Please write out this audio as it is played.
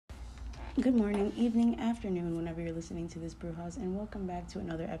Good morning, evening, afternoon, whenever you're listening to this Brujas, and welcome back to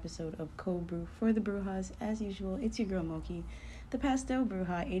another episode of Cold Brew for the Brujas. As usual, it's your girl Moki, the Pastel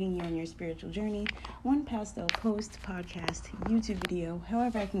Bruja, aiding you on your spiritual journey, one pastel post, podcast, YouTube video,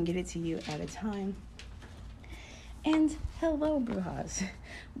 however I can get it to you at a time. And hello, Brujas.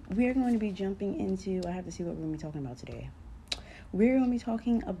 We're going to be jumping into, I have to see what we're going to be talking about today. We're going to be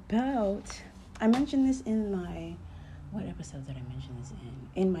talking about, I mentioned this in my, what episode did I mention this in?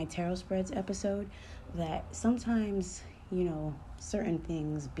 In my tarot spreads episode, that sometimes, certain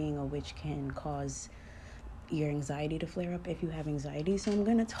things, being a witch can cause your anxiety to flare up if you have anxiety. So I'm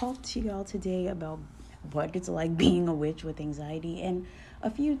going to talk to y'all today about what it's like being a witch with anxiety and a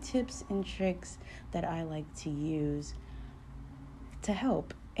few tips and tricks that I like to use to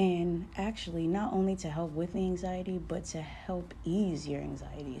help. And actually, not only to help with the anxiety, but to help ease your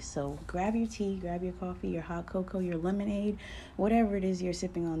anxiety. So grab your tea, grab your coffee, your hot cocoa, your lemonade, whatever it is you're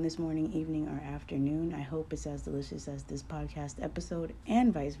sipping on this morning, evening, or afternoon. I hope it's as delicious as this podcast episode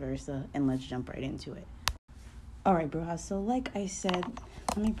and vice versa. And let's jump right into it. All right, Bruja. So like I said,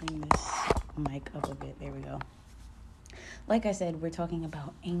 let me bring this mic up a bit. There we go. Like I said, we're talking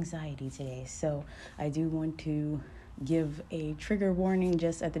about anxiety today. So I do want to give a trigger warning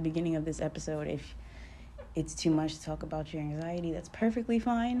just at the beginning of this episode. If it's too much to talk about your anxiety, that's perfectly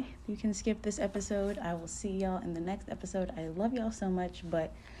fine. You can skip this episode. I will see y'all in the next episode. I love y'all so much,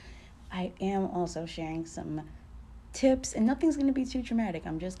 but I am also sharing some tips, and nothing's going to be too dramatic.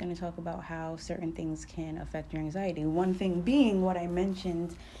 I'm just going to talk about how certain things can affect your anxiety. One thing being what I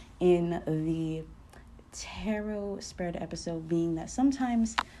mentioned in the tarot spread episode, being that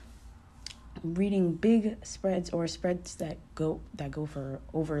sometimes reading big spreads or spreads that go for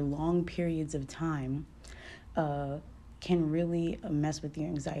over long periods of time can really mess with your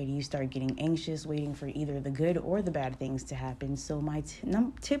anxiety. You start getting anxious, waiting for either the good or the bad things to happen. So my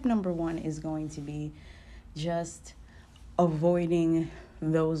tip number one is going to be just avoiding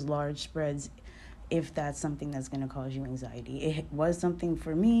those large spreads if that's something that's going to cause you anxiety. It was something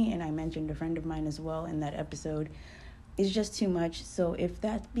for me, and I mentioned a friend of mine as well in that episode. It's just too much. So if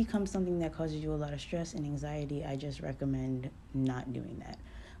that becomes something that causes you a lot of stress and anxiety, I just recommend not doing that.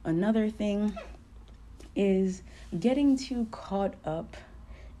 Another thing is getting too caught up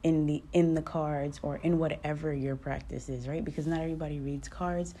in the cards or in whatever your practice is, right? Because not everybody reads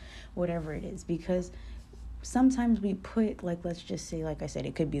cards, whatever it is. Because sometimes we put, like, let's just say, like I said,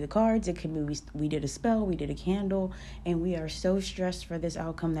 it could be the cards, it could be we did a spell, we did a candle, and we are so stressed for this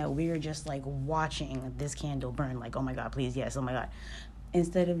outcome that we're just like watching this candle burn, like, oh my God, please, yes, oh my God,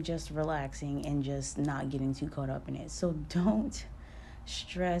 instead of just relaxing and just not getting too caught up in it. So don't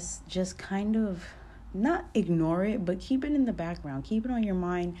stress, just kind of not ignore it, but keep it in the background, keep it on your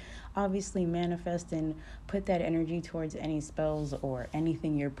mind. Obviously manifest and put that energy towards any spells or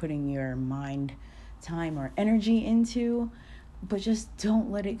anything you're putting your mind, time, or energy into, but just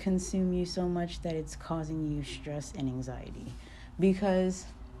don't let it consume you so much that it's causing you stress and anxiety. Because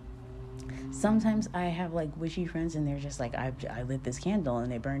sometimes I have like witchy friends and they're just like, I lit this candle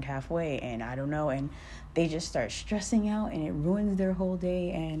and it burned halfway and I don't know, and they just start stressing out and it ruins their whole day.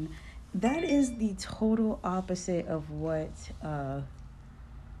 And that is the total opposite of what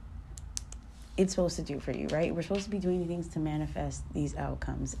it's supposed to do for you, right? We're supposed to be doing things to manifest these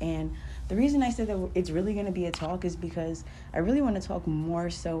outcomes. And the reason I said that it's really going to be a talk is because I really want to talk more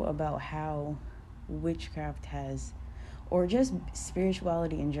so about how witchcraft has, or just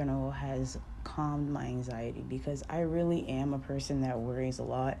spirituality in general, has calmed my anxiety. Because I really am a person that worries a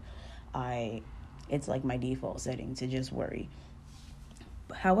lot. It's like my default setting to just worry.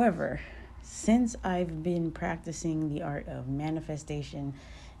 However, since I've been practicing the art of manifestation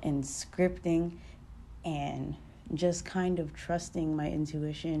and scripting and just kind of trusting my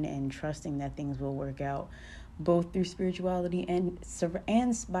intuition and trusting that things will work out, both through spirituality and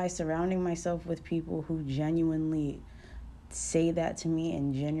by surrounding myself with people who genuinely say that to me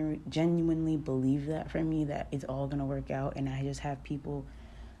and genuinely believe that for me, that it's all going to work out. And I just have people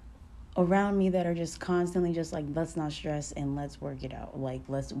around me that are just constantly just like, let's not stress and let's work it out. Like,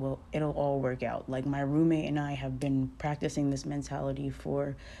 it'll all work out. Like, my roommate and I have been practicing this mentality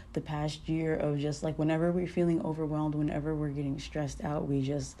for the past year of just like, whenever we're feeling overwhelmed, whenever we're getting stressed out, we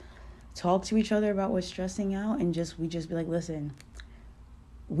just talk to each other about what's stressing out, and we just be like, listen,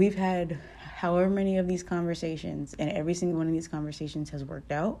 we've had however many of these conversations, and every single one of these conversations has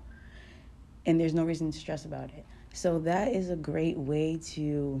worked out, and there's no reason to stress about it. So that is a great way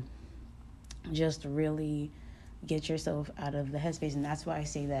to just really get yourself out of the headspace. And that's why I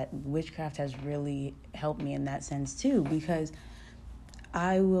say that witchcraft has really helped me in that sense too, because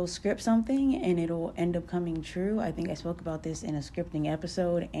I will script something and it'll end up coming true. I think I spoke about this in a scripting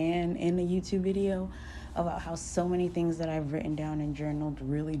episode and in a YouTube video about how so many things that I've written down and journaled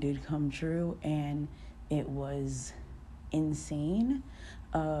really did come true, and it was insane.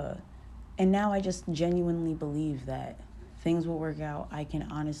 And now I just genuinely believe that things will work out. I can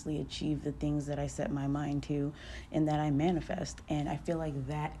honestly achieve the things that I set my mind to and that I manifest. And I feel like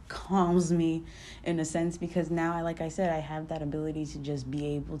that calms me in a sense, because now, like I said, I have that ability to just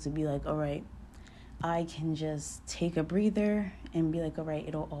be able to be like, all right, I can just take a breather and be like, all right,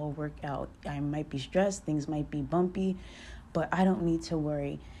 it'll all work out. I might be stressed, things might be bumpy, but I don't need to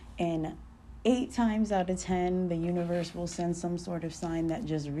worry. And 8 times out of 10, the universe will send some sort of sign that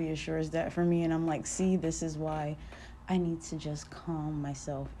just reassures that for me. And I'm like, see, this is why I need to just calm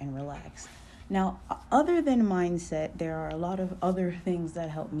myself and relax. Now, other than mindset, there are a lot of other things that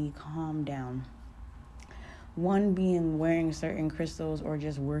help me calm down. One being wearing certain crystals or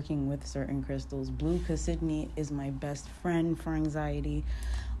just working with certain crystals. Blue Cassini is my best friend for anxiety.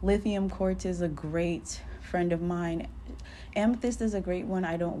 Lithium quartz is a great friend of mine. Amethyst is a great one.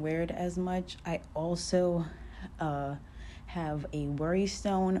 I don't wear it as much. I also have a worry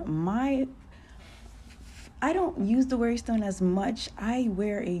stone. I don't use the worry stone as much. I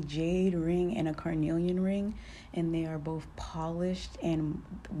wear a jade ring and a carnelian ring, and they are both polished. And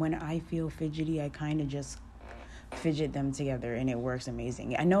when I feel fidgety, I kind of just fidget them together, and it works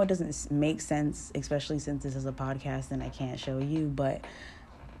amazing. I know it doesn't make sense, especially since this is a podcast and I can't show you, but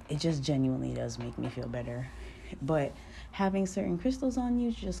it just genuinely does make me feel better. But having certain crystals on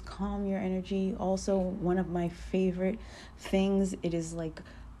you just calm your energy. Also, one of my favorite things, it is like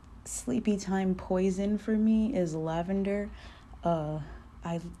sleepy time poison for me, is lavender.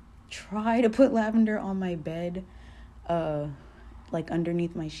 I try to put lavender on my bed, like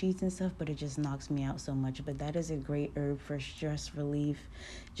underneath my sheets and stuff, but it just knocks me out so much. But that is a great herb for stress relief,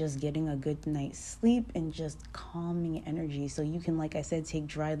 just getting a good night's sleep and just calming energy. So you can, like I said, take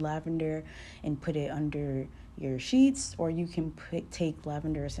dried lavender and put it under your sheets, or you can take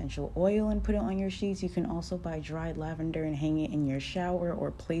lavender essential oil and put it on your sheets. You can also buy dried lavender and hang it in your shower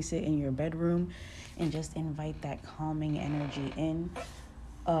or place it in your bedroom and just invite that calming energy in.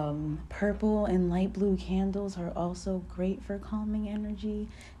 Purple and light blue candles are also great for calming energy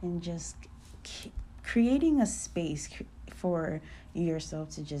and just creating a space for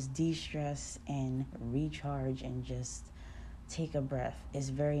yourself to just de-stress and recharge and just take a breath is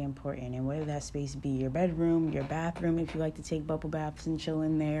very important. And whether that space be your bedroom, your bathroom, if you like to take bubble baths and chill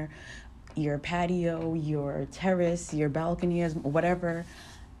in there, your patio, your terrace, your balcony, whatever,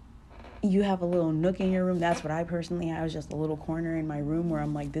 you have a little nook in your room. That's what I personally have, is just a little corner in my room where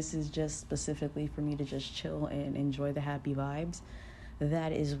I'm like, this is just specifically for me to just chill and enjoy the happy vibes.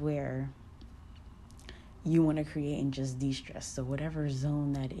 That is where you want to create and just de-stress. So whatever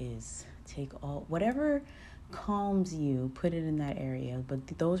zone that is, whatever calms you, put it in that area. But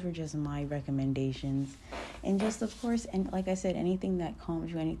those were just my recommendations. And just, of course, and like I said, anything that calms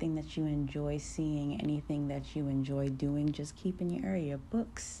you, anything that you enjoy seeing, anything that you enjoy doing, just keep in your area.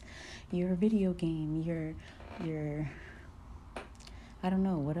 Books, your video game, your I don't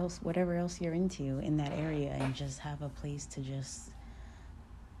know, whatever else you're into in that area, and just have a place to just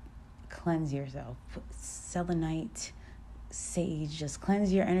cleanse yourself. Selenite, sage, just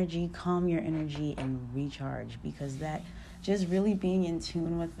cleanse your energy, calm your energy, and recharge, because that, just really being in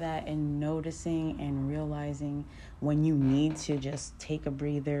tune with that and noticing and realizing when you need to just take a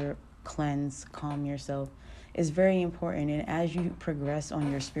breather, cleanse, calm yourself is very important. And as you progress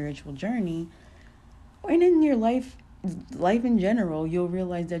on your spiritual journey and in your life in general, you'll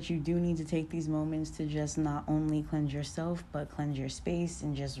realize that you do need to take these moments to just not only cleanse yourself, but cleanse your space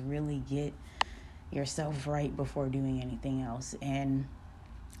and just really get yourself right before doing anything else. And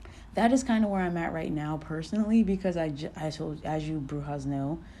that is kind of where I'm at right now personally, because as you Brujas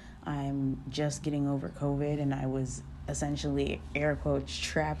know, I'm just getting over COVID, and I was essentially, air quotes,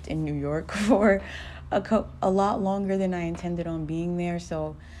 trapped in New York for a lot longer than I intended on being there.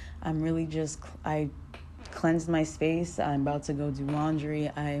 So I'm really I cleansed my space. I'm about to go do laundry.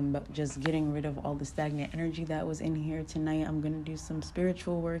 I'm just getting rid of all the stagnant energy that was in here. Tonight I'm going to do some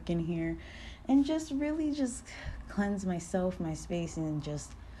spiritual work in here and just really just cleanse myself, my space, and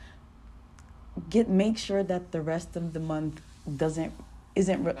just make sure that the rest of the month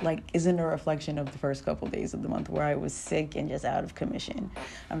isn't a reflection of the first couple days of the month where I was sick and just out of commission.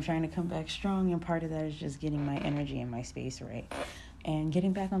 I'm trying to come back strong, and part of that is just getting my energy and my space right and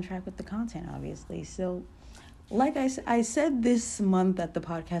getting back on track with the content, obviously. So like I said this month that the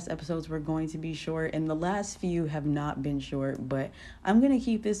podcast episodes were going to be short, and the last few have not been short, but I'm going to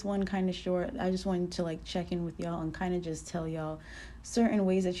keep this one kind of short. I just wanted to check in with y'all and kind of just tell y'all certain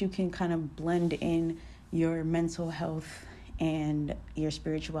ways that you can kind of blend in your mental health and your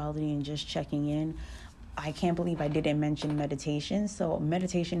spirituality and just checking in. I can't believe I didn't mention meditation. So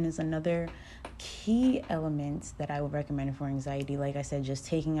meditation is another key element that I would recommend for anxiety. Like I said, just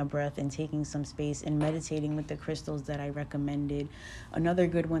taking a breath and taking some space and meditating with the crystals that I recommended. Another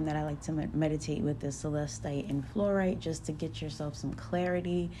good one that I like to meditate with is celestite and fluorite, just to get yourself some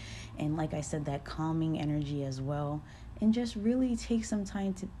clarity. And like I said, that calming energy as well. And just really take some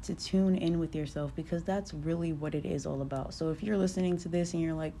time to tune in with yourself, because that's really what it is all about. So if you're listening to this and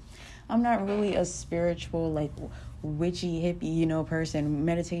you're like, I'm not really a spiritual, like witchy, hippie, person,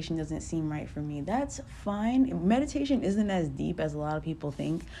 meditation doesn't seem right for me, that's fine. Meditation isn't as deep as a lot of people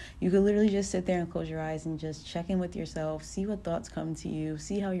think. You could literally just sit there and close your eyes and just check in with yourself, see what thoughts come to you,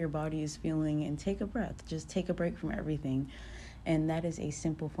 see how your body is feeling, and take a breath. Just take a break from everything. And that is a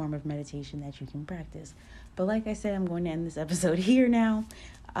simple form of meditation that you can practice. But like I said, I'm going to end this episode here now.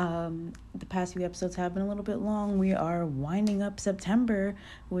 The past few episodes have been a little bit long. We are winding up September,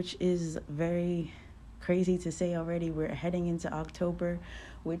 which is very crazy to say already. We're heading into October,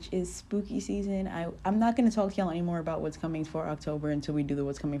 which is spooky season. I'm not going to talk to y'all anymore about what's coming for October until we do the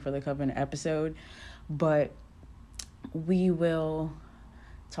What's Coming for the Coven episode. But we will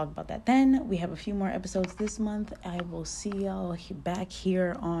talk about that then. We have a few more episodes this month. I will see y'all back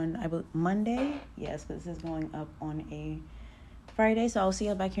here on Monday. Yes, because this is going up on a Friday. So I'll see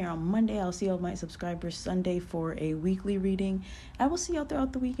y'all back here on Monday. I'll see y'all my subscribers Sunday for a weekly reading. I will see y'all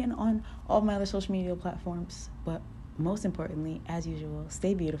throughout the weekend on all my other social media platforms. But most importantly, as usual,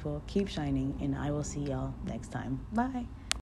 stay beautiful, keep shining, and I will see y'all next time. Bye.